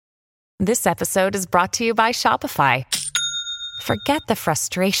This episode is brought to you by Shopify. Forget the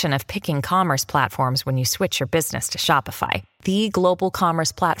frustration of picking commerce platforms when you switch your business to Shopify, the global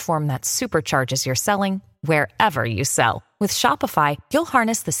commerce platform that supercharges your selling wherever you sell. With Shopify, you'll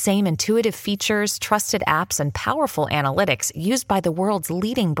harness the same intuitive features, trusted apps, and powerful analytics used by the world's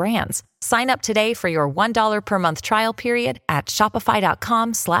leading brands. Sign up today for your $1 per month trial period at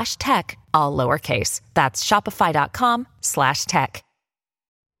shopify.com/tech, all lowercase. That's shopify.com/tech.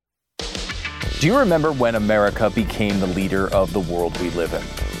 Do you remember when America became the leader of the world we live in?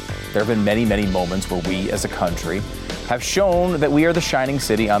 There have been many, many moments where we as a country have shown that we are the shining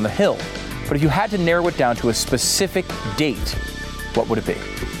city on the hill. But if you had to narrow it down to a specific date, what would it be?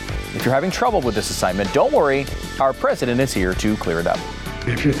 If you're having trouble with this assignment, don't worry. Our president is here to clear it up.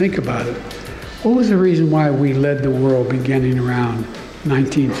 If you think about it, what was the reason why we led the world beginning around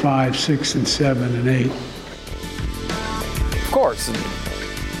 1905, 6, and 7, and 8? Of course,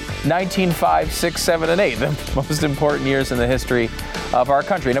 1905, 6, 7, and 8, the most important years in the history of our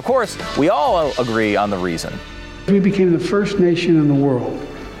country. And of course, we all agree on the reason. We became the first nation in the world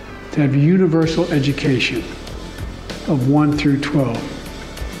to have universal education of 1 through 12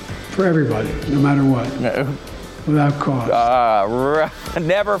 for everybody, no matter what, without cost.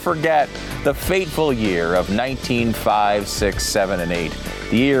 Never forget the fateful year of 1905, 6, 7, and 8,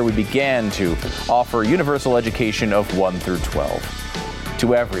 the year we began to offer universal education of 1 through 12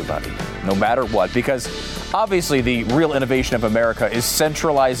 to everybody, no matter what, because obviously the real innovation of America is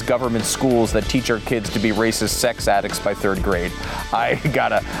centralized government schools that teach our kids to be racist sex addicts by 3rd grade.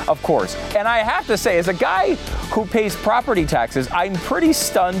 Of course. And I have to say, as a guy who pays property taxes, I'm pretty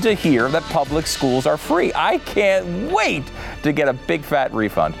stunned to hear that public schools are free. I can't wait to get a big fat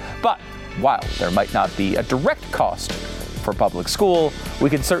refund. But while there might not be a direct cost for public school,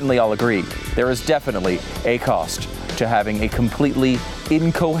 we can certainly all agree there is definitely a cost to having a completely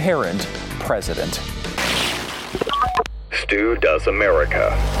incoherent president. Stu Does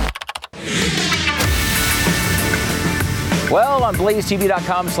America. Well, on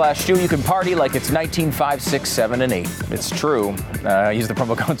blazetv.com/Stu, you can party like it's 1905, 6, 7, and 8. It's true. Use the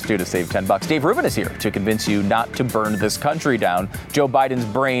promo code Stu to save $10. Dave Rubin is here to convince you not to burn this country down. Joe Biden's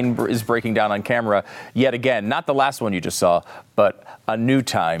brain is breaking down on camera yet again. Not the last one you just saw, but a new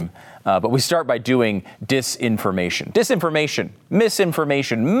time. But we start by doing disinformation. Disinformation,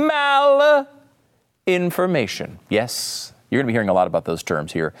 misinformation, malinformation. Yes, you're going to be hearing a lot about those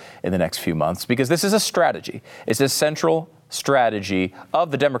terms here in the next few months because this is a strategy. It's a central strategy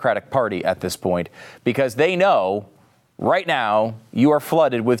of the Democratic Party at this point because they know right now you are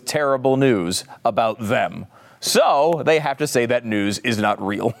flooded with terrible news about them. So they have to say that news is not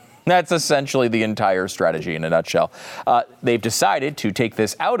real. That's essentially the entire strategy in a nutshell. They've decided to take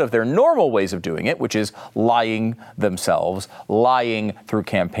this out of their normal ways of doing it, which is lying themselves, lying through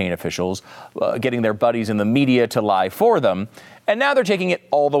campaign officials, getting their buddies in the media to lie for them. And now they're taking it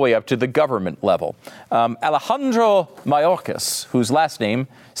all the way up to the government level. Alejandro Mayorkas, whose last name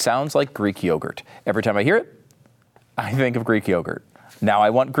sounds like Greek yogurt. Every time I hear it, I think of Greek yogurt. Now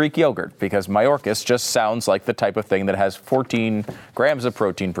I want Greek yogurt because Mayorkas just sounds like the type of thing that has 14 grams of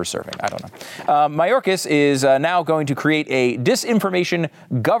protein per serving. I don't know. Mayorkas is now going to create a disinformation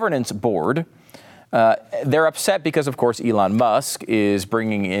governance board. They're upset because, of course, Elon Musk is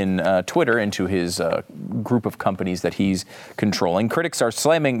bringing in Twitter into his group of companies that he's controlling. Critics are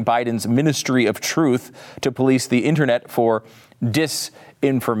slamming Biden's Ministry of Truth to police the internet for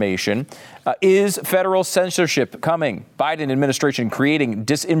disinformation. Is federal censorship coming? Biden administration creating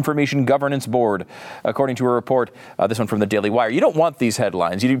disinformation governance board, according to a report, this one from the Daily Wire. You don't want these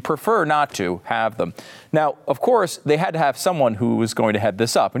headlines. You'd prefer not to have them. Now, of course, they had to have someone who was going to head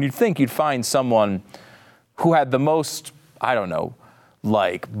this up. And you'd think you'd find someone who had the most, I don't know,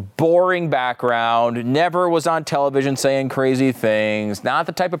 like boring background, never was on television saying crazy things, not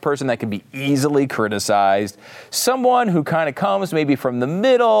the type of person that can be easily criticized, someone who kind of comes maybe from the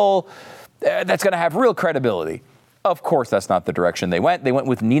middle, that's going to have real credibility. Of course, that's not the direction they went. They went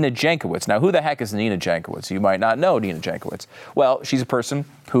with Nina Jankowicz. Now, who the heck is Nina Jankowicz? You might not know Nina Jankowicz. Well, she's a person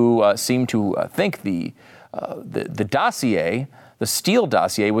who seemed to think the dossier, the Steele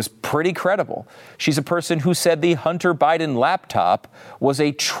dossier, was pretty credible. She's a person who said the Hunter Biden laptop was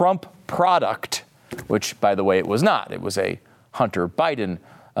a Trump product, which, by the way, it was not. It was a Hunter Biden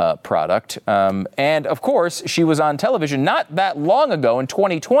product. And, of course, she was on television not that long ago in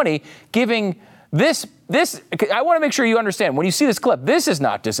 2020 giving this, I want to make sure you understand, when you see this clip, this is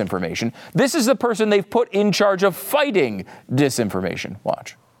not disinformation. This is the person they've put in charge of fighting disinformation.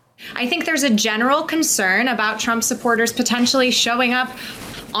 Watch. I think there's a general concern about Trump supporters potentially showing up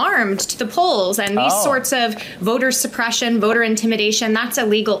armed to the polls, and these sorts of voter suppression, voter intimidation, that's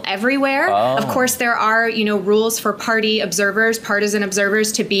illegal everywhere. Of course, there are, rules for partisan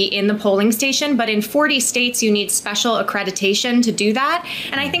observers to be in the polling station, but in 40 states, you need special accreditation to do that.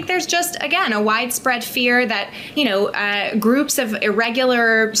 And I think there's just, again, a widespread fear that, groups of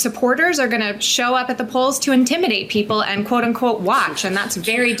irregular supporters are going to show up at the polls to intimidate people and quote unquote watch. And that's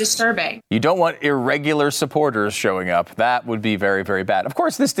very disturbing. You don't want irregular supporters showing up. That would be very, very bad. Of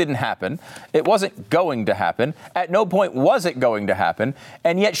course, this didn't happen. It wasn't going to happen. At no point was it going to happen.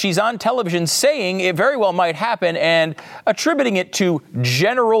 And yet she's on television saying it very well might happen and attributing it to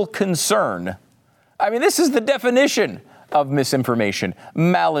general concern. I mean, this is the definition of misinformation,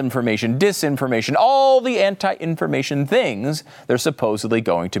 malinformation, disinformation, all the anti-information things they're supposedly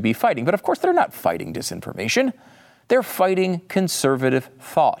going to be fighting. But of course, they're not fighting disinformation. They're fighting conservative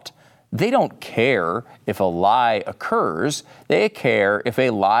thought. They don't care if a lie occurs. They care if a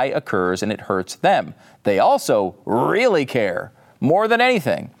lie occurs and it hurts them. They also really care, more than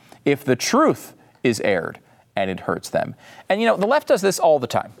anything, if the truth is aired and it hurts them. And, the left does this all the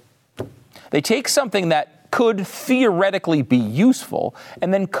time. They take something that could theoretically be useful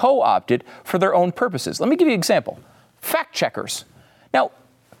and then co-opt it for their own purposes. Let me give you an example. Fact checkers. Now,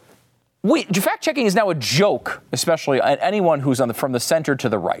 fact-checking is now a joke, especially at anyone who's from the center to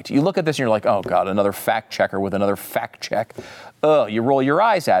the right. You look at this and you're like, oh, God, another fact checker with another fact check. You roll your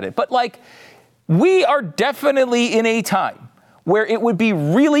eyes at it. But, we are definitely in a time where it would be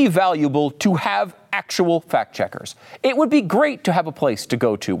really valuable to have actual fact checkers. It would be great to have a place to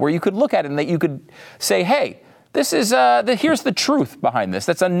go to where you could look at it and that you could say, hey, this is here's the truth behind this.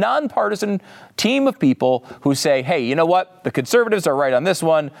 That's a nonpartisan team of people who say, hey, you know what? The conservatives are right on this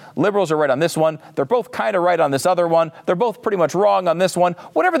one. Liberals are right on this one. They're both kind of right on this other one. They're both pretty much wrong on this one.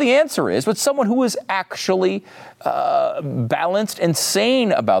 Whatever the answer is, but someone who is actually balanced and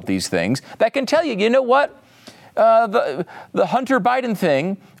sane about these things that can tell you, you know what? The Hunter Biden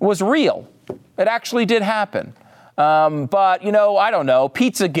thing was real. It actually did happen. But, I don't know,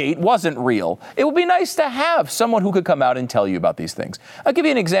 Pizzagate wasn't real. It would be nice to have someone who could come out and tell you about these things. I'll give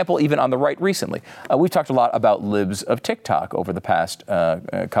you an example even on the right recently. We've talked a lot about Libs of TikTok over the past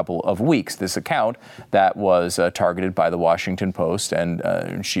couple of weeks. This account that was targeted by the Washington Post and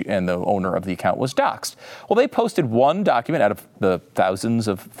the owner of the account was doxxed. Well, they posted one document out of the thousands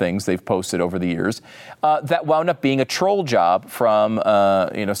of things they've posted over the years that wound up being a troll job from,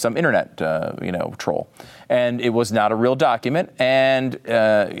 some internet, troll. And it was not a real document, and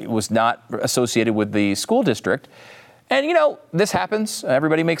it was not associated with the school district. And, this happens.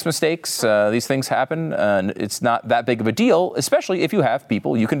 Everybody makes mistakes. These things happen, and it's not that big of a deal, especially if you have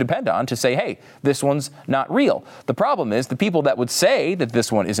people you can depend on to say, hey, this one's not real. The problem is the people that would say that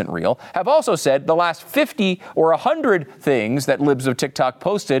this one isn't real have also said the last 50 or 100 things that Libs of TikTok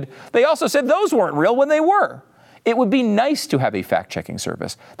posted, they also said those weren't real when they were. It would be nice to have a fact-checking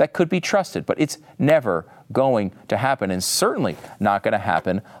service that could be trusted, but it's never going to happen, and certainly not going to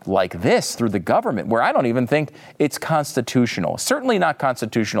happen like this through the government, where I don't even think it's constitutional. Certainly not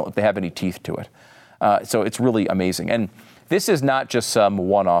constitutional if they have any teeth to it. So it's really amazing. And this is not just some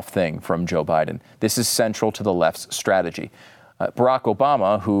one-off thing from Joe Biden. This is central to the left's strategy. Barack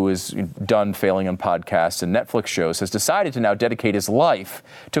Obama, who is done failing on podcasts and Netflix shows, has decided to now dedicate his life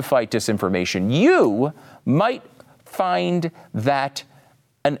to fight disinformation. You might find that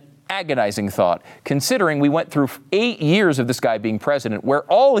an agonizing thought, considering we went through 8 years of this guy being president, where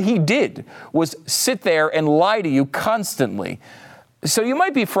all he did was sit there and lie to you constantly. So you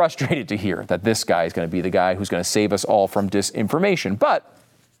might be frustrated to hear that this guy is going to be the guy who's going to save us all from disinformation. But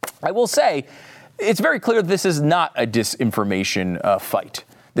I will say, it's very clear this is not a disinformation fight.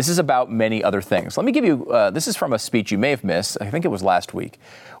 This is about many other things. Let me give you, this is from a speech you may have missed, I think it was last week,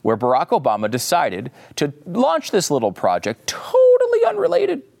 where Barack Obama decided to launch this little project totally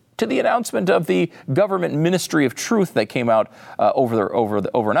unrelated to the announcement of the government Ministry of Truth that came out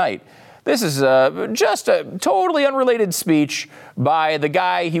overnight. This is just a totally unrelated speech by the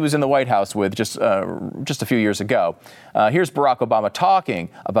guy he was in the White House with just a few years ago. Here's Barack Obama talking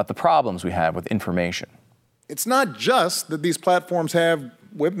about the problems we have with information. It's not just that these platforms have,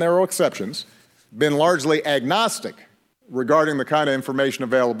 with narrow exceptions, been largely agnostic regarding the kind of information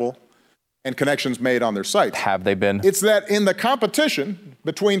available and connections made on their sites. Have they been? It's that in the competition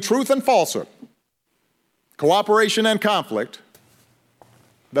between truth and falsehood, cooperation and conflict,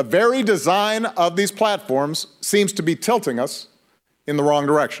 the very design of these platforms seems to be tilting us in the wrong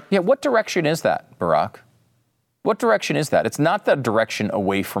direction. Yeah, what direction is that, Barack? What direction is that? It's not the direction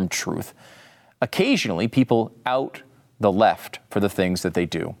away from truth. Occasionally, people out the left for the things that they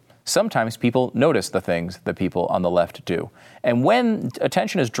do. sometimes people notice the things that people on the left do. And when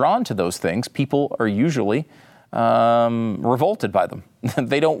attention is drawn to those things, people are usually revolted by them.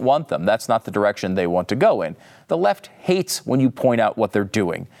 They don't want them. That's not the direction they want to go in. The left hates when you point out what they're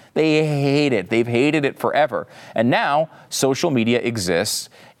doing. They hate it. They've hated it forever. And now social media exists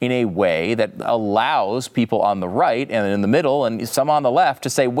in a way that allows people on the right and in the middle and some on the left to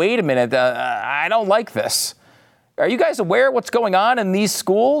say, wait a minute, I don't like this. Are you guys aware of what's going on in these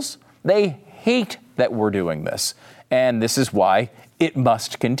schools? They hate that we're doing this. And this is why it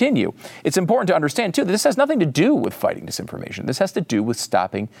must continue. It's important to understand, too, that this has nothing to do with fighting disinformation. This has to do with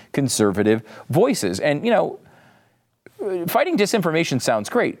stopping conservative voices. And, fighting disinformation sounds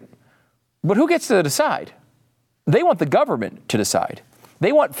great, but who gets to decide? They want the government to decide.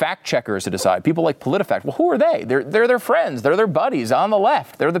 They want fact checkers to decide. People like PolitiFact. Well, who are they? They're their friends. They're their buddies on the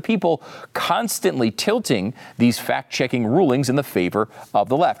left. They're the people constantly tilting these fact-checking rulings in the favor of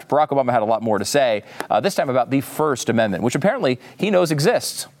the left. Barack Obama had a lot more to say, this time about the First Amendment, which apparently he knows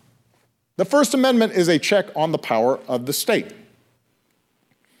exists. The First Amendment is a check on the power of the state.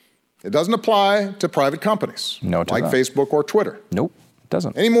 It doesn't apply to private companies like Facebook or Twitter. Nope, it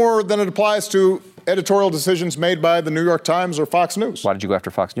doesn't. Any more than it applies to editorial decisions made by the New York Times or Fox News. Why did you go after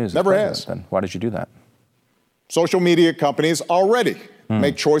Fox News? Never has. Then why did you do that? Social media companies already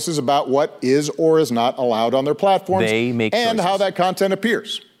make choices about what is or is not allowed on their platforms. They make and choices. How that content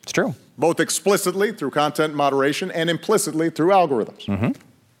appears. It's true. Both explicitly through content moderation and implicitly through algorithms. Mm-hmm.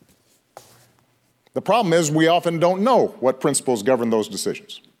 The problem is we often don't know what principles govern those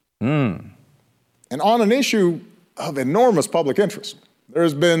decisions. And on an issue of enormous public interest,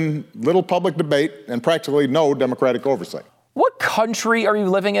 there's been little public debate and practically no democratic oversight. What country are you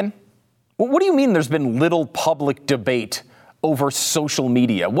living in? What do you mean there's been little public debate over social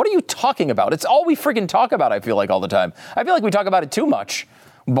media? What are you talking about? It's all we freaking talk about, I feel like, all the time. I feel like we talk about it too much.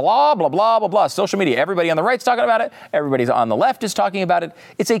 Blah, blah, blah, blah, blah. Social media. Everybody on the right's talking about it. Everybody on the left is talking about it.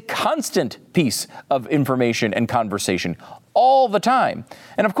 It's a constant piece of information and conversation all the time.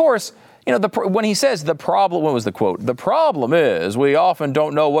 And of course, when he says the problem, what was the quote? The problem is we often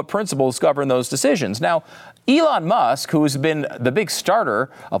don't know what principles govern those decisions. Now, Elon Musk, who's been the big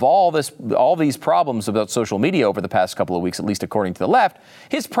starter of all these problems about social media over the past couple of weeks, at least according to the left,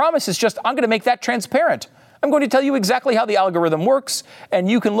 his promise is just, I'm going to make that transparent. I'm going to tell you exactly how the algorithm works, and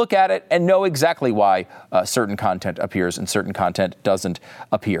you can look at it and know exactly why certain content appears and certain content doesn't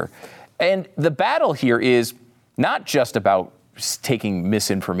appear. And the battle here is not just about taking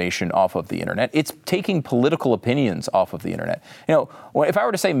misinformation off of the internet. It's taking political opinions off of the internet. If I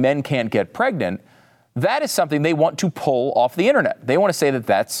were to say men can't get pregnant, that is something they want to pull off the internet. They want to say that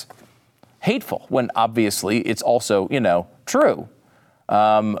that's hateful, when obviously it's also, true.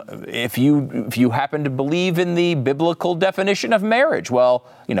 If you happen to believe in the biblical definition of marriage, well,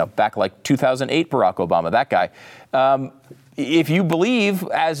 back like 2008, Barack Obama, that guy. If you believe,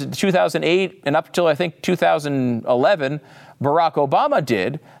 as 2008 and up till I think 2011, Barack Obama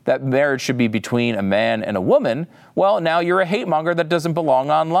did, that marriage should be between a man and a woman, well, now you're a hate monger that doesn't belong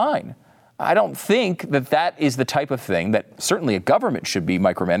online. I don't think that is the type of thing that certainly a government should be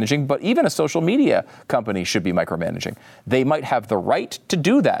micromanaging, but even a social media company should be micromanaging. They might have the right to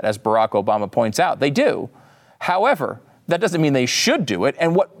do that, as Barack Obama points out. They do. However, that doesn't mean they should do it.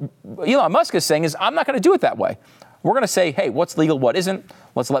 And what Elon Musk is saying is, I'm not going to do it that way. We're going to say, hey, what's legal, what isn't?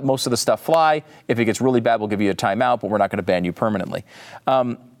 Let's let most of the stuff fly. If it gets really bad, we'll give you a timeout, but we're not going to ban you permanently.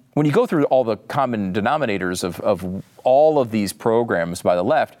 When you go through all the common denominators of all of these programs by the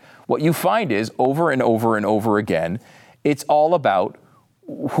left, what you find is over and over and over again, it's all about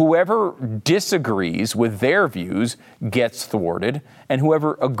whoever disagrees with their views gets thwarted, and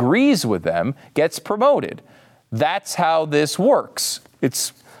whoever agrees with them gets promoted. That's how this works.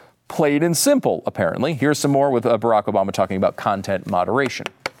 It's plain and simple, apparently. Here's some more with Barack Obama talking about content moderation.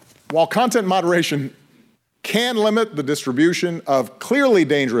 While content moderation can limit the distribution of clearly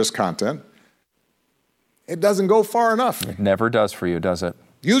dangerous content, it doesn't go far enough. It never does for you, does it?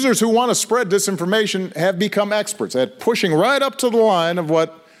 Users who want to spread disinformation have become experts at pushing right up to the line of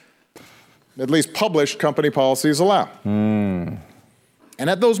what at least published company policies allow. And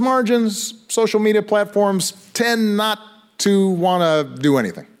at those margins, social media platforms tend not to want to do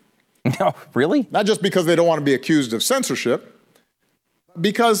anything. No, really? Not just because they don't want to be accused of censorship,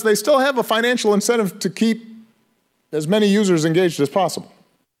 because they still have a financial incentive to keep as many users engaged as possible.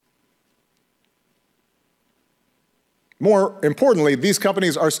 More importantly, these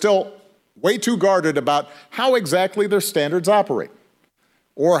companies are still way too guarded about how exactly their standards operate.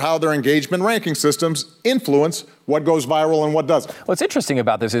 or how their engagement ranking systems influence what goes viral and what doesn't. What's interesting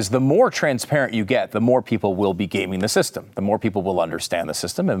about this is the more transparent you get, the more people will be gaming the system. The more people will understand the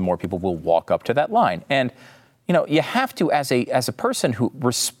system, and the more people will walk up to that line. And, you know, you have to, as a person who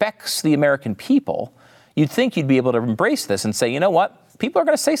respects the American people, you'd think you'd be able to embrace this and say, you know what? People are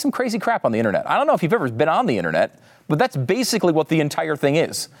going to say some crazy crap on the internet. I don't know if you've ever been on the internet, but that's basically what the entire thing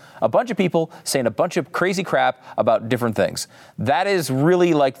is. A bunch of people saying a bunch of crazy crap about different things. That is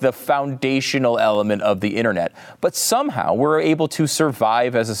really like the foundational element of the internet. But somehow we're able to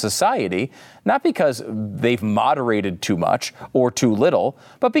survive as a society, not because they've moderated too much or too little,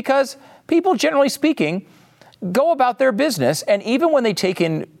 but because people, generally speaking, go about their business, and even when they take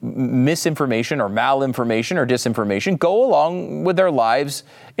in misinformation or malinformation or disinformation, go along with their lives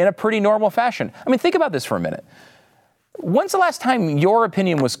in a pretty normal fashion. I mean, think about this for a minute. When's the last time your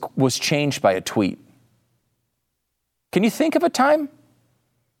opinion was changed by a tweet? Can you think of a time?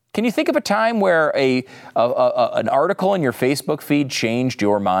 Can you think of a time where an article in your Facebook feed changed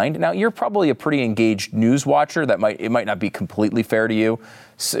your mind? Now, you're probably a pretty engaged news watcher. It might not be completely fair to you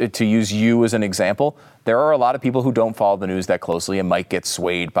to use you as an example. There are a lot of people who don't follow the news that closely and might get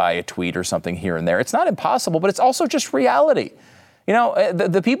swayed by a tweet or something here and there. It's not impossible, but it's also just reality. You know,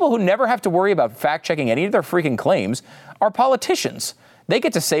 the people who never have to worry about fact-checking any of their freaking claims are politicians. They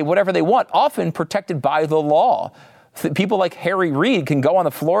get to say whatever they want, often protected by the law. People like Harry Reid can go on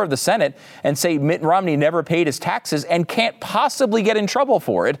the floor of the Senate and say Mitt Romney never paid his taxes and can't possibly get in trouble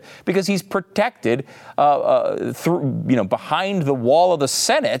for it because he's protected behind the wall of the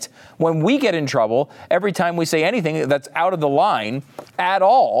Senate. When we get in trouble every time we say anything that's out of the line at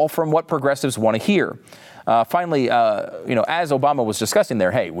all from what progressives want to hear. Finally, as Obama was discussing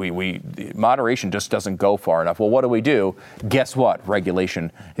there, hey, moderation just doesn't go far enough. Well, what do? Guess what?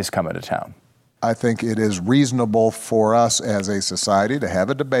 Regulation is coming to town. I think it is reasonable for us as a society to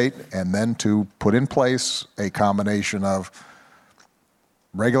have a debate and then to put in place a combination of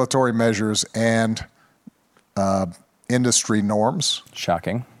regulatory measures and industry norms.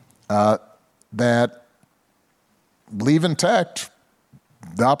 Shocking. That leave intact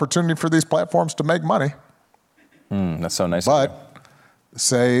the opportunity for these platforms to make money. That's so nice. But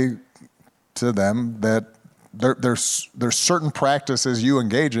say to them that there's certain practices you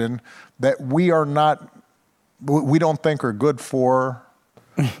engage in that we don't think are good for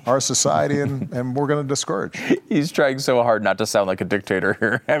our society, and we're going to discourage. He's trying so hard not to sound like a dictator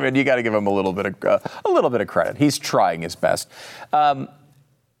here. I mean, you got to give him a little bit of credit. He's trying his best.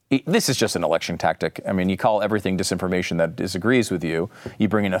 This is just an election tactic. I mean, you call everything disinformation that disagrees with you. You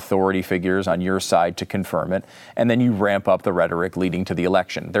bring in authority figures on your side to confirm it, and then you ramp up the rhetoric leading to the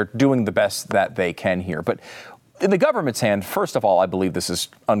election. They're doing the best that they can here. But in the government's hand, first of all, I believe this is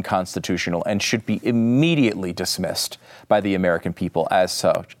unconstitutional and should be immediately dismissed by the American people as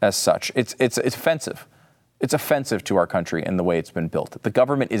such. It's offensive. It's offensive to our country and the way it's been built. The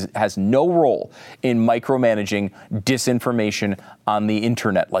government has no role in micromanaging disinformation on the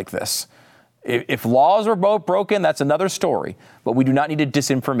internet like this. If laws are both broken, that's another story. But we do not need a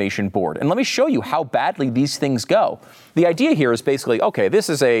disinformation board. And let me show you how badly these things go. The idea here is basically, okay, this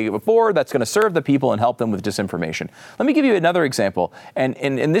is a board that's going to serve the people and help them with disinformation. Let me give you another example. And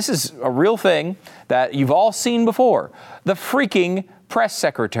this is a real thing that you've all seen before. The freaking press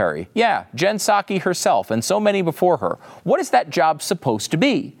secretary. Yeah, Jen Psaki herself and so many before her. What is that job supposed to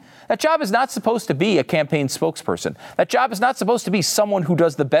be? That job is not supposed to be a campaign spokesperson. That job is not supposed to be someone who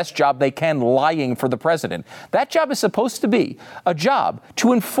does the best job they can lying for the president. That job is supposed to be a job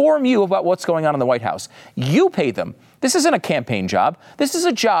to inform you about what's going on in the White House. You pay them. This isn't a campaign job. This is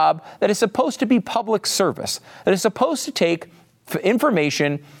a job that is supposed to be public service, that is supposed to take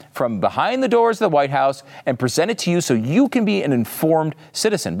information from behind the doors of the White House and present it to you so you can be an informed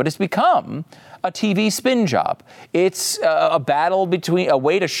citizen. But it's become a TV spin job. It's a battle between a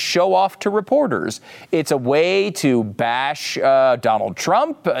way to show off to reporters. It's a way to bash Donald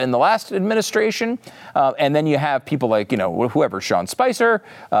Trump in the last administration. And then you have people like, whoever, Sean Spicer,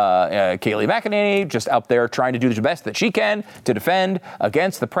 Kayleigh McEnany, just out there trying to do the best that she can to defend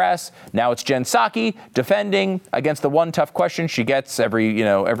against the press. Now it's Jen Psaki defending against the one tough question she gets every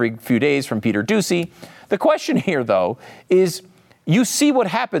few days from Peter Doocy. The question here, though, is you see what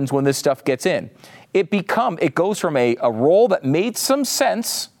happens when this stuff gets in. It goes from a role that made some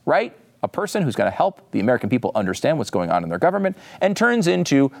sense, right? A person who's going to help the American people understand what's going on in their government, and turns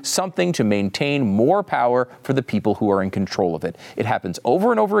into something to maintain more power for the people who are in control of it. It happens over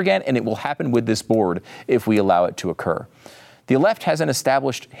and over again, and it will happen with this board if we allow it to occur. The left has an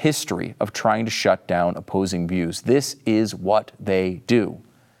established history of trying to shut down opposing views. This is what they do.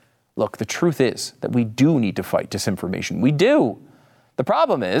 Look, the truth is that we do need to fight disinformation. We do. The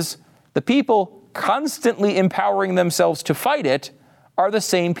problem is the people constantly empowering themselves to fight it are the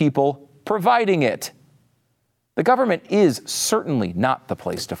same people providing it. The government is certainly not the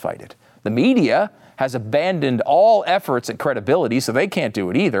place to fight it. The media has abandoned all efforts at credibility, so they can't do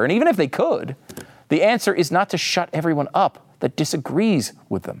it either. And even if they could, the answer is not to shut everyone up that disagrees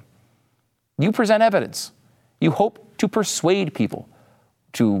with them. You present evidence. You hope to persuade people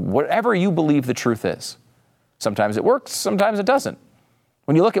to whatever you believe the truth is. Sometimes it works, sometimes it doesn't.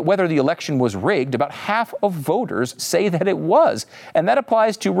 When you look at whether the election was rigged, about half of voters say that it was. And that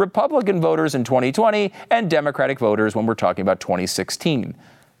applies to Republican voters in 2020 and Democratic voters when we're talking about 2016.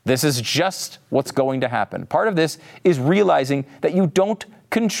 This is just what's going to happen. Part of this is realizing that you don't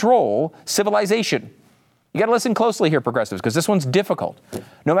control civilization. You got to listen closely here, progressives, because this one's difficult.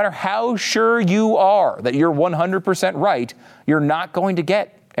 No matter how sure you are that you're 100% right, you're not going to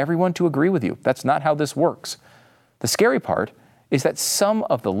get everyone to agree with you. That's not how this works. The scary part is that some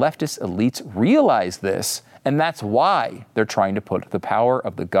of the leftist elites realize this, and that's why they're trying to put the power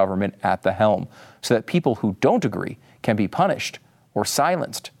of the government at the helm, so that people who don't agree can be punished or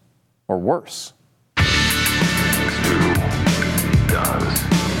silenced or worse. Stu does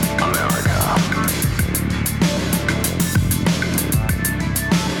America.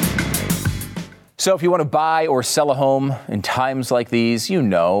 So if you want to buy or sell a home in times like these, you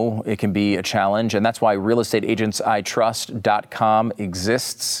know it can be a challenge, and that's why realestateagentsitrust.com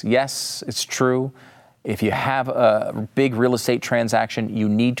exists. Yes, it's true. If you have a big real estate transaction, you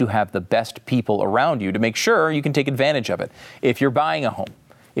need to have the best people around you to make sure you can take advantage of it. If you're buying a home,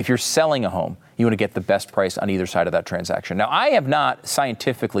 if you're selling a home, you want to get the best price on either side of that transaction. Now, I have not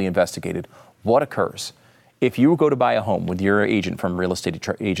scientifically investigated what occurs if you go to buy a home with your agent from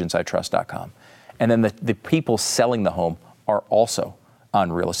realestateagentsitrust.com. And then the people selling the home are also on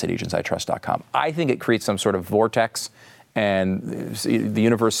realestateagentsitrust.com. I think it creates some sort of vortex, and the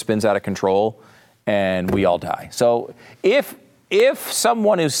universe spins out of control, and we all die. So if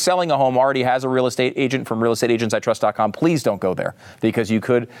someone who's selling a home already has a real estate agent from realestateagentsitrust.com, please don't go there, because you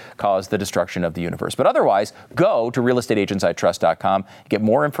could cause the destruction of the universe. But otherwise, go to realestateagentsitrust.com, get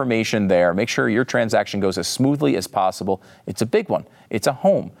more information there, make sure your transaction goes as smoothly as possible. It's a big one. It's a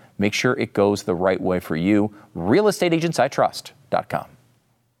home. Make sure it goes the right way for you. realestateagentsitrust.com.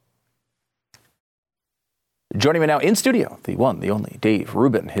 Joining me now in studio, the one, the only, Dave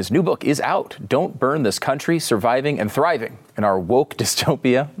Rubin. His new book is out, Don't Burn This Country, Surviving and Thriving in Our Woke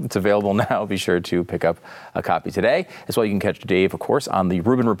Dystopia. It's available now. Be sure to pick up a copy today. As well, you can catch Dave, of course, on the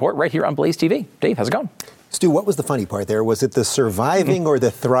Rubin Report right here on Blaze TV. Dave, how's it going? Stu, what was the funny part there? Was it the surviving or the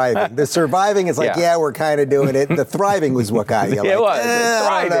thriving? The surviving is like, yeah we're kind of doing it. The thriving was what got you. It was.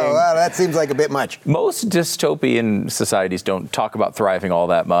 I don't know. Well, that seems like a bit much. Most dystopian societies don't talk about thriving all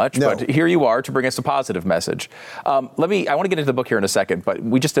that much, No. but here you are to bring us a positive message. I want to get into the book here in a second, but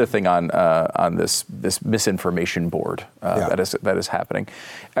we just did a thing on this misinformation board that is happening.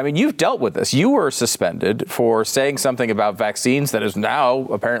 I mean, you've dealt with this. You were suspended for saying something about vaccines that is now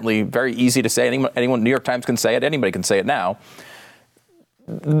apparently very easy to say. Anyone, New York Times can say it. Anybody can say it now.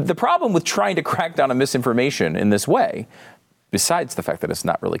 The problem with trying to crack down on misinformation in this way, besides the fact that it's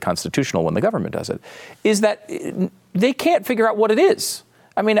not really constitutional when the government does it, is that they can't figure out what it is.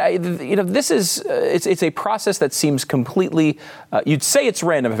 I mean, this is it's a process that seems completely. You'd say it's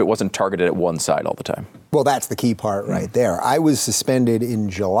random if it wasn't targeted at one side all the time. Well, that's the key part right there. I was suspended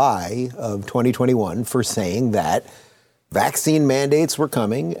in July of 2021 for saying that vaccine mandates were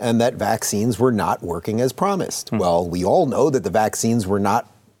coming and that vaccines were not working as promised. Well, we all know that the vaccines were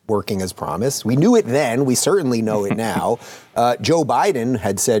not working as promised. We knew it then. We certainly know it now. Joe Biden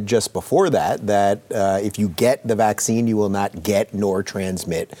had said just before that if you get the vaccine, you will not get nor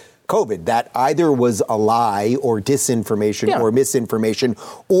transmit COVID. That either was a lie or disinformation or misinformation,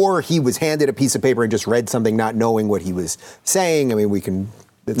 or he was handed a piece of paper and just read something not knowing what he was saying. I mean,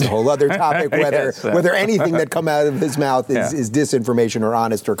 it's a whole other topic, whether anything that come out of his mouth is disinformation or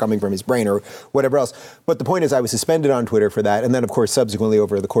honest or coming from his brain or whatever else. But the point is, I was suspended on Twitter for that. And then, of course, subsequently,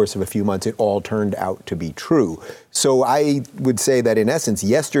 over the course of a few months, it all turned out to be true. So I would say that, in essence,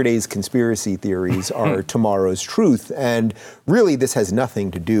 yesterday's conspiracy theories are tomorrow's truth. And really, this has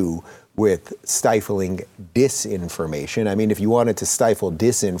nothing to do with stifling disinformation. I mean, if you wanted to stifle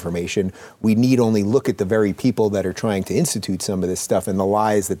disinformation, we need only look at the very people that are trying to institute some of this stuff and the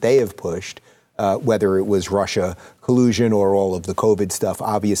lies that they have pushed, whether it was Russia collusion or all of the COVID stuff,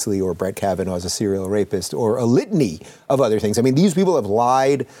 obviously, or Brett Kavanaugh as a serial rapist, or a litany of other things. I mean, these people have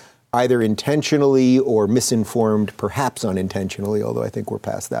lied either intentionally or misinformed, perhaps unintentionally, although I think we're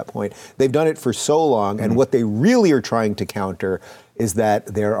past that point. They've done it for so long, and what they really are trying to counter is that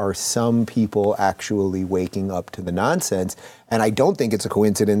there are some people actually waking up to the nonsense. And I don't think it's a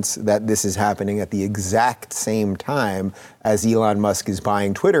coincidence that this is happening at the exact same time as Elon Musk is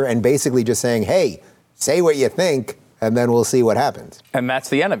buying Twitter and basically just saying, hey, say what you think, and then we'll see what happens. And that's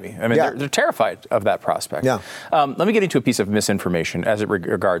the enemy. I mean, they're terrified of that prospect. Yeah. Let me get into a piece of misinformation as it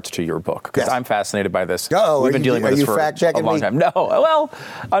regards to your book, because I'm fascinated by this. Oh, we've been dealing with this for a long time. No, well,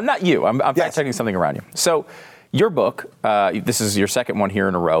 not you. I'm fact-checking something around you. So your book, this is your second one here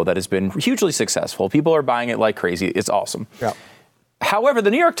in a row that has been hugely successful. People are buying it like crazy. It's awesome. Yeah. However, the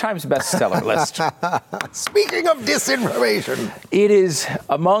New York Times bestseller list. Speaking of disinformation. It is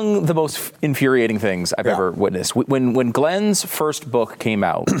among the most infuriating things I've ever witnessed. When Glenn's first book came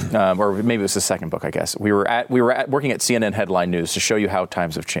out, or maybe it was his second book, I guess, we were working at CNN Headline News to show you how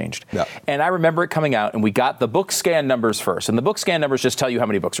times have changed. Yeah. And I remember it coming out, and we got the book scan numbers first. And the book scan numbers just tell you how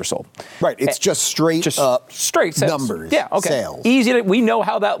many books are sold. Right. It's just straight sales. Numbers. Yeah, okay. Sales. Easy we know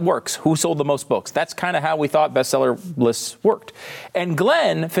how that works. Who sold the most books? That's kind of how we thought bestseller lists worked. And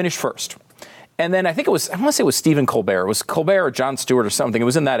Glenn finished first. And then I want to say it was Stephen Colbert. It was Colbert or Jon Stewart or something. It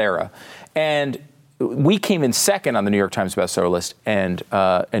was in that era. And we came in second on the New York Times bestseller list, and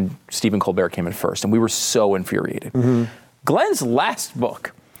Stephen Colbert came in first. And we were so infuriated. Mm-hmm. Glenn's last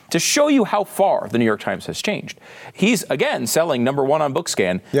book, to show you how far the New York Times has changed, he's, again, selling number 1 on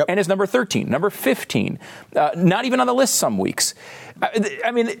BookScan, and is number 13, number 15, not even on the list some weeks.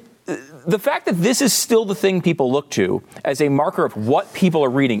 I mean, the fact that this is still the thing people look to as a marker of what people are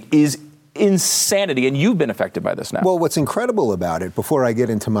reading is insanity, and you've been affected by this now. Well, what's incredible about it, before I get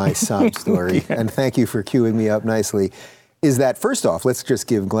into my sob story, and thank you for queuing me up nicely, is that, first off, let's just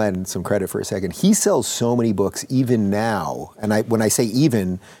give Glenn some credit for a second. He sells so many books even now, and when I say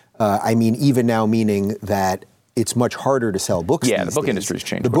even, I mean even now, meaning that it's much harder to sell books these days. The book industry's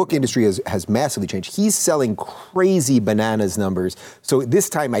changed. The book industry has massively changed. He's selling crazy bananas numbers. So this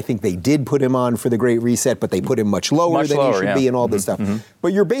time I think they did put him on for the Great Reset, but they put him much lower than he should be and all this stuff. Mm-hmm.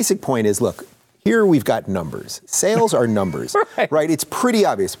 But your basic point is, look, here we've got numbers. Sales are numbers, right? It's pretty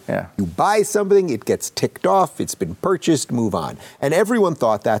obvious. Yeah. You buy something, it gets ticked off, it's been purchased, move on. And everyone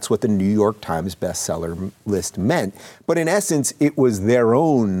thought that's what the New York Times bestseller list meant. But in essence, it was their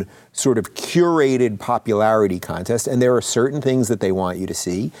own sort of curated popularity contest. And there are certain things that they want you to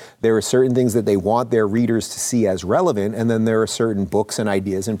see. There are certain things that they want their readers to see as relevant. And then there are certain books and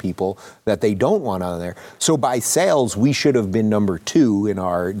ideas and people that they don't want on there. So by sales, we should have been number 2 in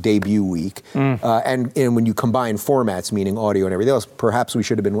our debut week. And when you combine formats, meaning audio and everything else, perhaps we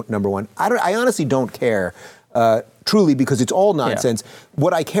should have been number 1. I honestly don't care. Truly, because it's all nonsense. Yeah.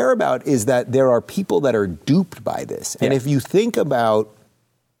 What I care about is that there are people that are duped by this. And if you think about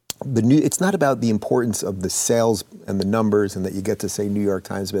it's not about the importance of the sales and the numbers and that you get to say New York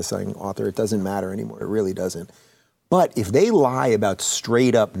Times bestselling author. It doesn't matter anymore. It really doesn't. But if they lie about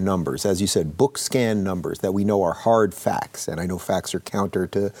straight up numbers, as you said, book scan numbers that we know are hard facts, and I know facts are counter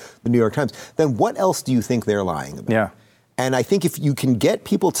to the New York Times, then what else do you think they're lying about? Yeah. And I think if you can get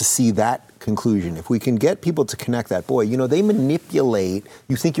people to see that conclusion, if we can get people to connect that, boy, they manipulate.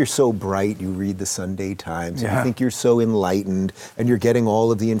 You think you're so bright, you read the Sunday Times, you think you're so enlightened, and you're getting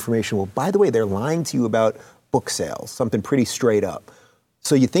all of the information. Well, by the way, they're lying to you about book sales, something pretty straight up.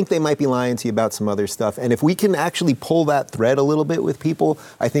 So you think they might be lying to you about some other stuff. And if we can actually pull that thread a little bit with people,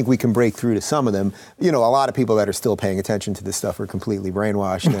 I think we can break through to some of them. A lot of people that are still paying attention to this stuff are completely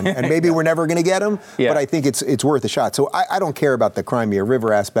brainwashed, and maybe we're never going to get them, but I think it's worth a shot. So I don't care about the Crimea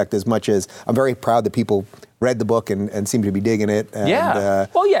River aspect as much as I'm very proud that people read the book and seem to be digging it. And,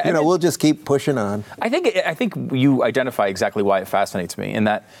 we'll just keep pushing on. I think you identify exactly why it fascinates me, in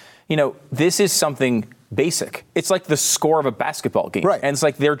that, this is something basic. It's like the score of a basketball game. Right. And it's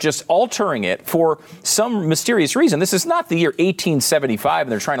like they're just altering it for some mysterious reason. This is not the year 1875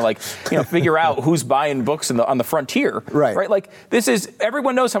 and they're trying to figure out who's buying books on the frontier. Right. Right. Like this is,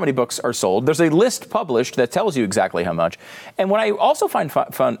 everyone knows how many books are sold. There's a list published that tells you exactly how much. And what I also find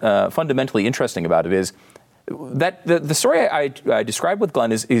fundamentally interesting about it is that the story I described with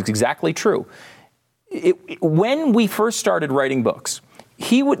Glenn is exactly true. When we first started writing books,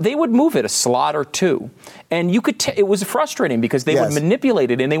 they would move it a slot or two, and you could. It was frustrating because they would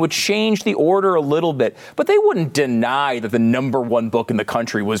manipulate it and they would change the order a little bit, but they wouldn't deny that the number 1 book in the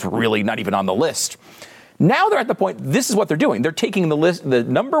country was really not even on the list. Now they're at the point. This is what they're doing. They're taking the list, the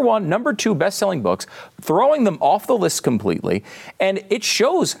number 1, number 2 best-selling books, throwing them off the list completely, and it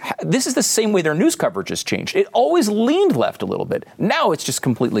shows. This is the same way their news coverage has changed. It always leaned left a little bit. Now it's just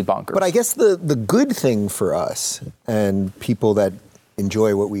completely bonkers. But I guess the good thing for us and people that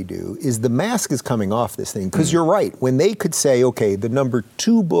enjoy what we do is the mask is coming off this thing. Because you're right. When they could say, okay, the number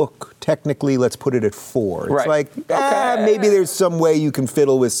 2 book, technically, let's put it at 4. It's like, maybe there's some way you can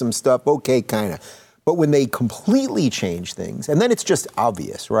fiddle with some stuff. Okay, kind of. But when they completely change things, and then it's just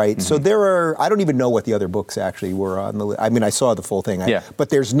obvious, right? So there are, I don't even know what the other books actually were on the list. I mean, I saw the full thing, but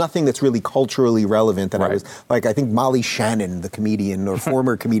there's nothing that's really culturally relevant that I was, like, I think Molly Shannon, the comedian or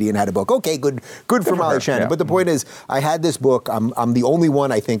former comedian, had a book. Okay, good for Molly Shannon. But the point is, I had this book. I'm the only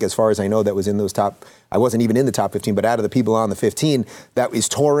one, I think, as far as I know, that was in those top, I wasn't even in the top 15, but out of the people on the 15, that is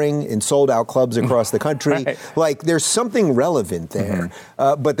touring in sold-out clubs across the country. Like, there's something relevant there.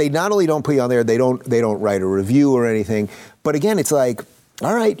 But they not only don't put you on there, they don't write a review or anything. But again, it's like,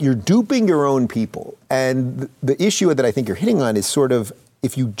 all right, you're duping your own people. And the issue that I think you're hitting on is sort of,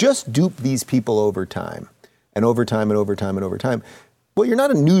 if you just dupe these people over time, and over time, and over time, and over time, well, you're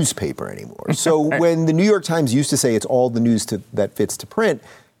not a newspaper anymore. So when the New York Times used to say it's all the news that fits to print,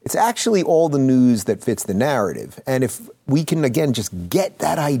 it's actually all the news that fits the narrative. And if we can, again, just get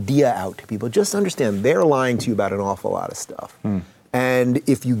that idea out to people, just understand they're lying to you about an awful lot of stuff. And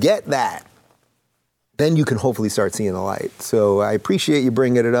if you get that, then you can hopefully start seeing the light. So I appreciate you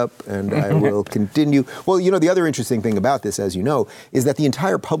bringing it up, and I will continue. Well, you know, the other interesting thing about this, as you know, is that the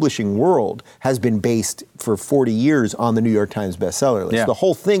entire publishing world has been based for 40 years on the New York Times bestseller list. The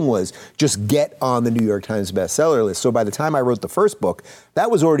whole thing was just get on the New York Times bestseller list. So by the time I wrote the first book,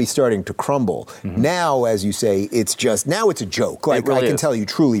 that was already starting to crumble. Now, as you say, it's a joke. Like, really I can tell you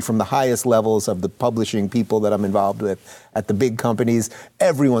truly, from the highest levels of the publishing people that I'm involved with at the big companies,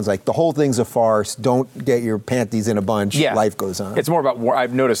 everyone's like, the whole thing's a farce. Don't get your panties in a bunch. Life goes on. It's more about,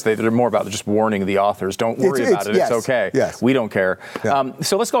 I've noticed that they're more about just warning the authors. Don't worry about it. It's okay. We don't care.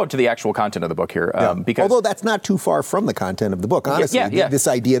 So let's go to the actual content of the book here. Because although that's not too far from the content of the book, honestly. This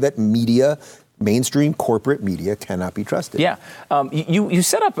idea that media, mainstream corporate media, cannot be trusted. You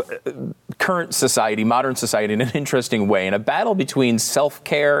set up current society, modern society, in an interesting way, in a battle between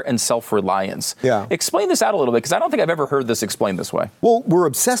self-care and self-reliance. Explain this out a little bit, because I don't think I've ever heard this explained this way. Well, we're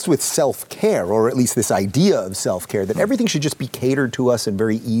obsessed with self-care, or at least this idea of self-care, that everything should just be catered to us and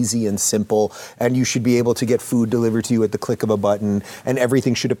very easy and simple, and you should be able to get food delivered to you at the click of a button, and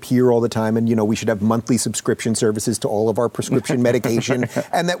everything should appear all the time, and, you know, we should have monthly subscription services to all of our prescription medication,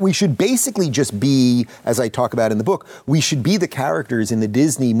 and that we should basically just be, as I talk about in the book, we should be the characters in the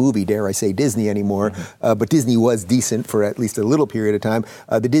Disney movie, dare I say Disney anymore, but Disney was decent for at least a little period of time,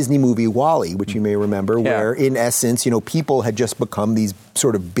 the Disney movie WALL-E, which you may remember, where in essence, you know, people had just become these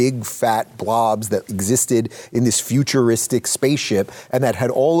sort of big fat blobs that existed in this futuristic spaceship and that had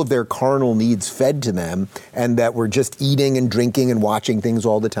all of their carnal needs fed to them and that were just eating and drinking and watching things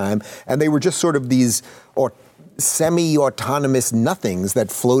all the time. And they were just sort of these semi-autonomous nothings that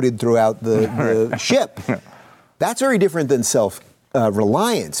floated throughout the ship. That's very different than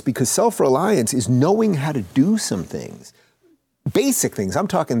self-reliance, because self-reliance is knowing how to do some things. Basic things. I'm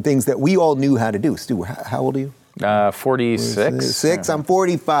talking things that we all knew how to do. Stu, how old are you? 46. I'm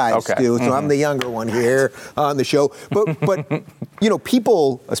 45, Stu, so I'm the younger one here on the show. But you know,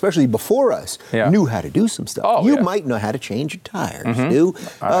 people, especially before us, knew how to do some stuff. You might know how to change a tire, Stu.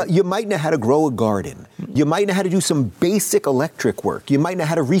 You might know how to grow a garden. You might know how to do some basic electric work. You might know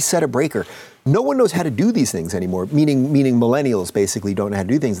how to reset a breaker. No one knows how to do these things anymore, meaning millennials basically don't know how to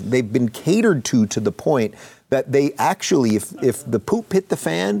do things. They've been catered to the point that they actually, if the poop hit the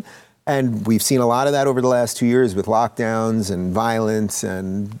fan, and we've seen a lot of that over the last 2 years with lockdowns and violence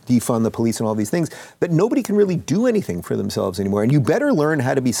and defund the police and all these things, that nobody can really do anything for themselves anymore. And you better learn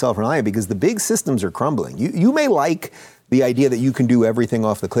how to be self-reliant, because the big systems are crumbling. You may like the idea that you can do everything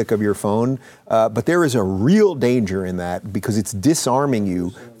off the click of your phone, but there is a real danger in that, because it's disarming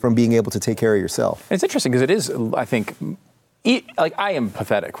you from being able to take care of yourself. It's interesting because it is, I think, like, I am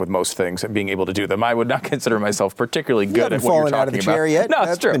pathetic with most things and being able to do them. I would not consider myself particularly good at what you're talking about. You haven't fallen out of the chair yet? No,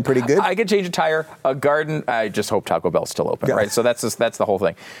 it's true. Been pretty good. I could change a tire, a garden. I just hope Taco Bell's still open, right? So that's the whole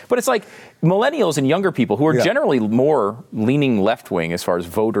thing. But it's like millennials and younger people, who are generally more leaning left-wing as far as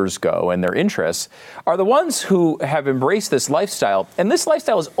voters go and their interests, are the ones who have embraced this lifestyle. And this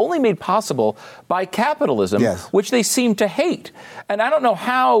lifestyle is only made possible by capitalism, which they seem to hate. And I don't know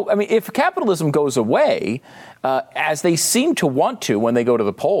how, I mean, if capitalism goes away, as they seem to want to when they go to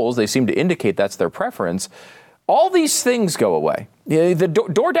the polls, they seem to indicate that's their preference, all these things go away. The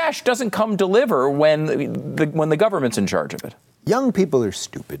DoorDash doesn't come deliver when the government's in charge of it. Young people are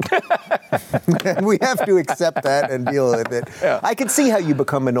stupid. We have to accept that and deal with it. I can see how you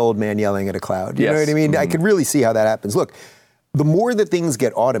become an old man yelling at a cloud. You know what I mean? I can really see how that happens. Look, the more that things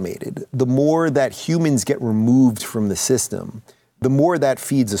get automated, the more that humans get removed from the system, the more that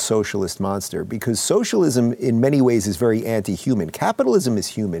feeds a socialist monster, because socialism in many ways is very anti-human. Capitalism is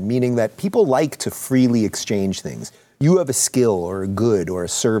human, meaning that people like to freely exchange things. You have a skill or a good or a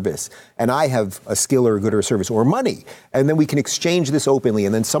service, and I have a skill or a good or a service or money, and then we can exchange this openly,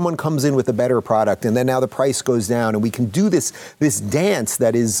 and then someone comes in with a better product, and then now the price goes down, and we can do this dance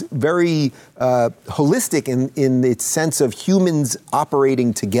that is very holistic in its sense of humans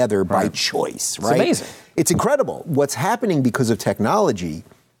operating together by choice, right? It's amazing. It's incredible. What's happening because of technology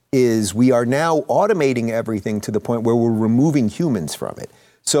is we are now automating everything to the point where we're removing humans from it.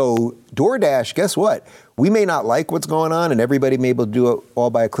 So DoorDash, guess what? We may not like what's going on, and everybody may be able to do it all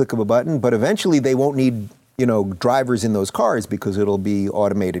by a click of a button, but eventually they won't need, drivers in those cars because it'll be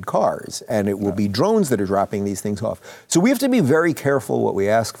automated cars, and it will be drones that are dropping these things off. So we have to be very careful what we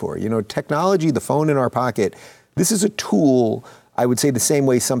ask for. Technology, the phone in our pocket, this is a tool, I would say the same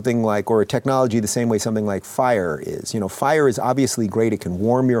way something like, or a technology the same way something like fire is. Fire is obviously great. It can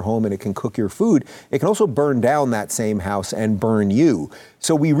warm your home and it can cook your food. It can also burn down that same house and burn you.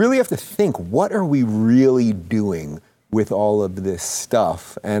 So we really have to think, what are we really doing with all of this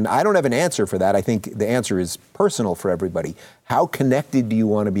stuff? And I don't have an answer for that. I think the answer is personal for everybody. How connected do you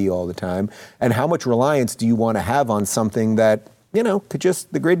want to be all the time? And how much reliance do you want to have on something that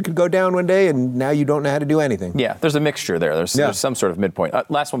the grid could go down one day and now you don't know how to do anything. Yeah, there's a mixture there. There's some sort of midpoint.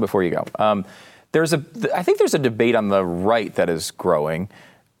 Last one before you go. I think there's a debate on the right that is growing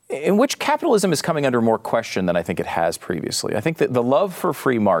in which capitalism is coming under more question than I think it has previously. I think that the love for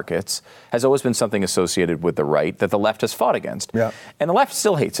free markets has always been something associated with the right that the left has fought against. Yeah. And the left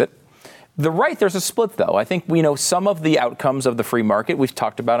still hates it. The right, there's a split, though. I think we know some of the outcomes of the free market. We've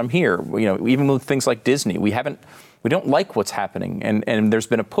talked about them here. Even with things like Disney, we don't like what's happening. And there's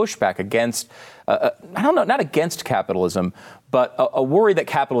been a pushback against, not against capitalism, but a worry that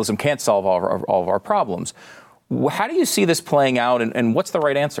capitalism can't solve all of our problems. How do you see this playing out, and what's the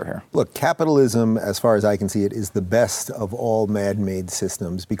right answer here? Look, capitalism, as far as I can see it, is the best of all man-made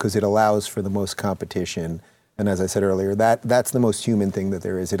systems because it allows for the most competition. And as I said earlier, that's the most human thing that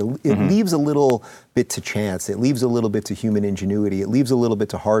there is. It leaves a little bit to chance. It leaves a little bit to human ingenuity. It leaves a little bit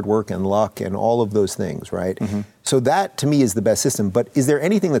to hard work and luck and all of those things, right? So that, to me, is the best system. But is there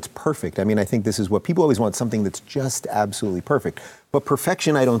anything that's perfect? I mean, I think this is what people always want, something that's just absolutely perfect. But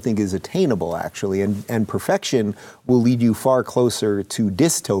perfection, I don't think, is attainable, actually. And perfection will lead you far closer to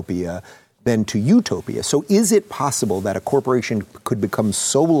dystopia than to utopia. So is it possible that a corporation could become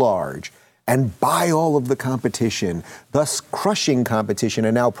so large and buy all of the competition, thus crushing competition,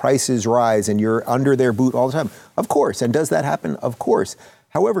 and now prices rise and you're under their boot all the time? Of course. And does that happen? Of course.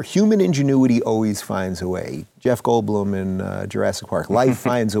 However, human ingenuity always finds a way. Jeff Goldblum in Jurassic Park, life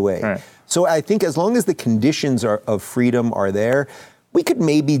finds a way. Right. So I think as long as the conditions of freedom are there, we could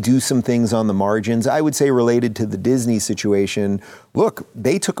maybe do some things on the margins. I would say related to the Disney situation, look,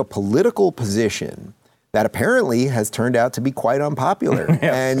 they took a political position that apparently has turned out to be quite unpopular.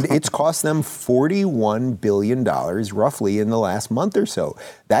 And it's cost them $41 billion roughly in the last month or so.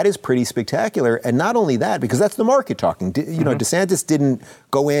 That is pretty spectacular. And not only that, because that's the market talking. DeSantis didn't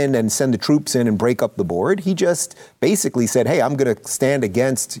go in and send the troops in and break up the board. He just basically said, hey, I'm going to stand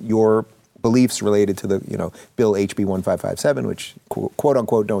against your beliefs related to the, Bill HB 1557, which quote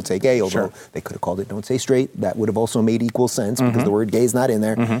unquote don't say gay, although they could have called it don't say straight. That would have also made equal sense because the word gay is not in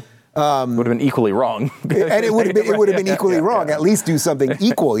there. Would have been equally wrong. And it would have been equally wrong. At least do something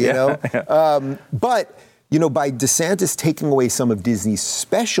equal, you know? But, by DeSantis taking away some of Disney's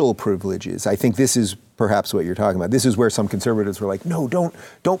special privileges, I think this is perhaps what you're talking about. This is where some conservatives were like, no,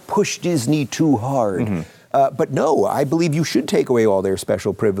 don't push Disney too hard. But no, I believe you should take away all their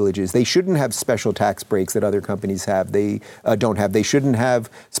special privileges. They shouldn't have special tax breaks that other companies have. They don't have. They shouldn't have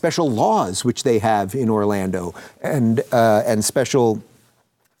special laws, which they have in Orlando, and special.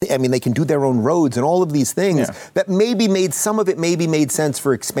 I mean, they can do their own roads and all of these things that some of it maybe made sense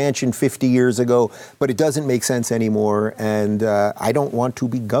for expansion 50 years ago, but it doesn't make sense anymore. And I don't want to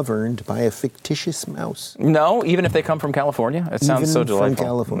be governed by a fictitious mouse. No, even if they come from California? It sounds so delightful. From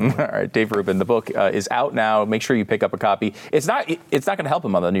California. All right, Dave Rubin, the book is out now. Make sure you pick up a copy. It's not going to help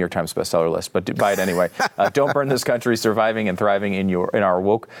him on the New York Times bestseller list, but buy it anyway. Don't Burn This Country, Surviving and Thriving in Our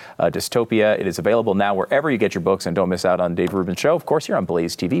Woke Dystopia. It is available now wherever you get your books, and don't miss out on Dave Rubin's show. Of course, you're on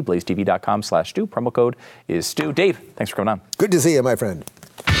Blaze TV, blazetv.com/Stu. Promo code is Stu. Dave, thanks for coming on. Good to see you, my friend.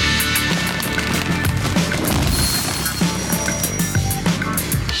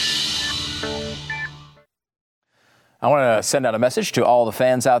 I want to send out a message to all the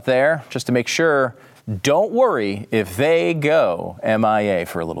fans out there just to make sure, don't worry if they go MIA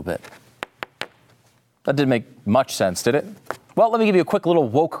for a little bit. That didn't make much sense, did it? Well, let me give you a quick little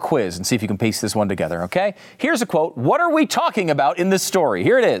woke quiz and see if you can piece this one together, okay? Here's a quote. What are we talking about in this story?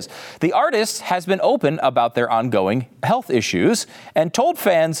 Here it is. The artist has been open about their ongoing health issues and told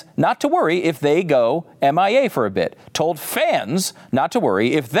fans not to worry if they go MIA for a bit. Told fans not to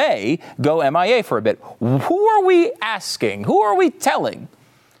worry if they go MIA for a bit. Who are we asking? Who are we telling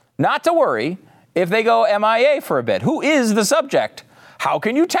not to worry if they go MIA for a bit? Who is the subject? How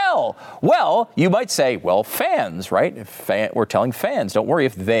can you tell? Well, you might say, well, fans, right? We're telling fans, don't worry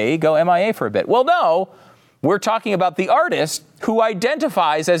if they go MIA for a bit. Well, no, we're talking about the artist who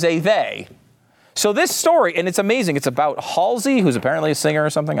identifies as a they. So this story, and it's amazing, it's about Halsey, who's apparently a singer or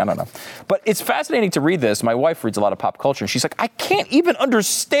something, I don't know. But it's fascinating to read this. My wife reads a lot of pop culture, and she's like, I can't even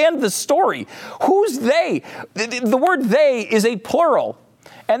understand the story. Who's they? The word they is a plural.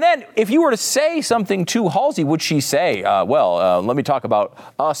 And then if you were to say something to Halsey, would she say, let me talk about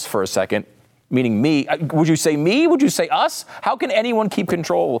us for a second, meaning me? Would you say me? Would you say us? How can anyone keep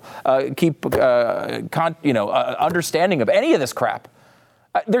control, understanding of any of this crap?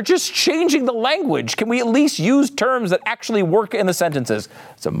 They're just changing the language. Can we at least use terms that actually work in the sentences?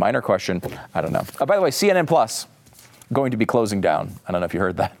 It's a minor question. I don't know. By the way, CNN Plus going to be closing down. I don't know if you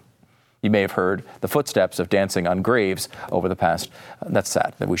heard that. You may have heard the footsteps of dancing on graves over the past. That's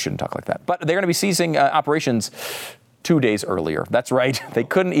sad that we shouldn't talk like that. But they're going to be ceasing operations 2 days earlier. That's right. They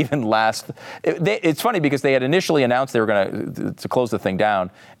couldn't even last. It's funny because they had initially announced they were going to close the thing down,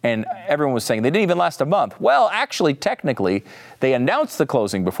 and everyone was saying they didn't even last a month. Well, actually, technically, they announced the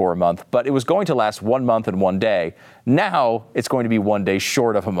closing before a month, but it was going to last 1 month and 1 day. Now it's going to be 1 day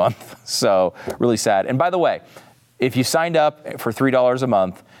short of a month. So really sad. And by the way, if you signed up for $3 a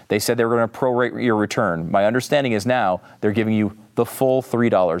month, they said they were going to prorate your return. My understanding is now they're giving you the full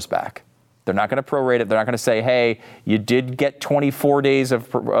 $3 back. They're not going to prorate it. They're not going to say, hey, you did get 24 days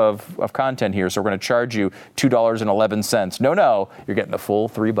of content here, so we're going to charge you $2.11. No, you're getting the full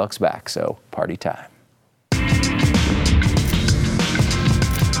 $3 back. So party time.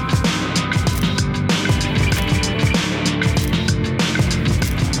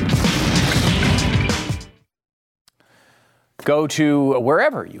 Go to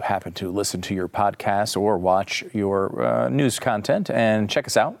wherever you happen to listen to your podcast or watch your news content and check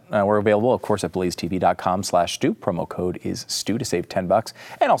us out. We're available, of course, at blazetv.com/Stu. Promo code is Stu to save $10.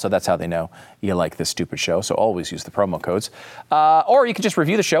 And also, that's how they know you like this stupid show. So always use the promo codes. Or you can just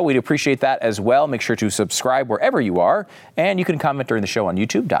review the show. We'd appreciate that as well. Make sure to subscribe wherever you are. And you can comment during the show on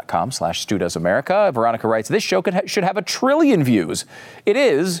youtube.com/StuDoesAmerica. Veronica writes, this show should have 1 trillion views. It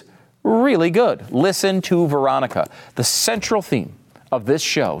is really good. Listen to Veronica. The central theme of this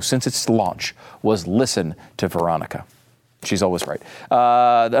show since its launch was listen to Veronica. She's always right.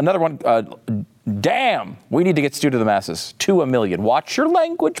 Another one, damn, we need to get Stu to the masses. To 1 million. Watch your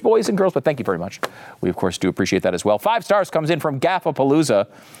language, boys and girls, but thank you very much. We, of course, do appreciate that as well. 5 stars comes in from Gaffapalooza.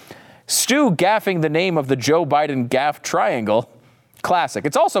 Stu gaffing the name of the Joe Biden gaff triangle. Classic.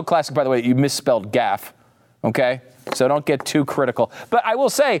 It's also classic, by the way, that you misspelled gaff. Okay? So don't get too critical. But I will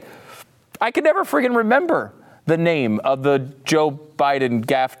say, I can never friggin' remember the name of the Joe Biden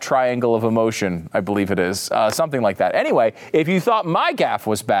gaffe triangle of emotion, I believe it is. Something like that. Anyway, if you thought my gaffe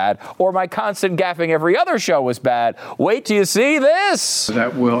was bad or my constant gaffing every other show was bad, wait till you see this.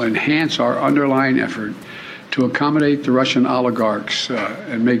 That will enhance our underlying effort to accommodate the Russian oligarchs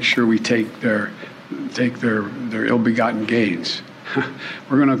and make sure we take their ill-begotten gains.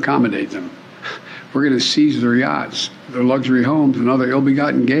 We're going to accommodate them. We're going to seize their yachts, their luxury homes, and other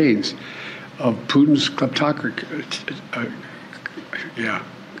ill-begotten gains of Putin's kleptocracy.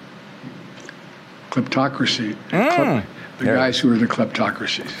 The guys who are the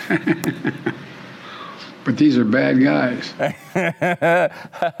kleptocracies. But these are bad guys.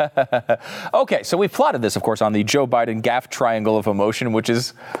 Okay, so we plotted this, of course, on the Joe Biden gaffe triangle of emotion, which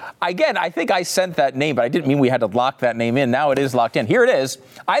is, again, I think I sent that name, but I didn't mean we had to lock that name in. Now it is locked in. Here it is.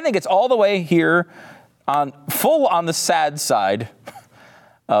 I think it's all the way here on the sad side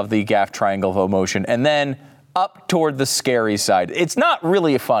of the gaffe triangle of emotion, and then up toward the scary side. It's not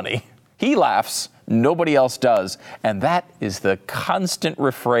really funny. He laughs. Nobody else does. And that is the constant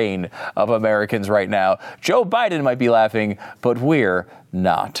refrain of Americans right now. Joe Biden might be laughing, but we're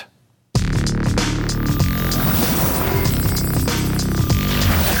not.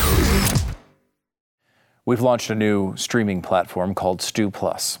 We've launched a new streaming platform called Stu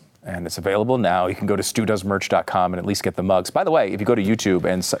Plus. And it's available now. You can go to StuDoesMerch.com and at least get the mugs. By the way, if you go to YouTube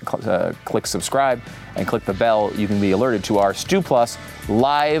and click subscribe and click the bell, you can be alerted to our Stu Plus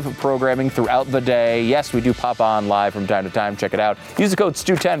live programming throughout the day. Yes, we do pop on live from time to time. Check it out. Use the code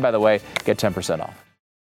STU10, by the way. Get 10% off.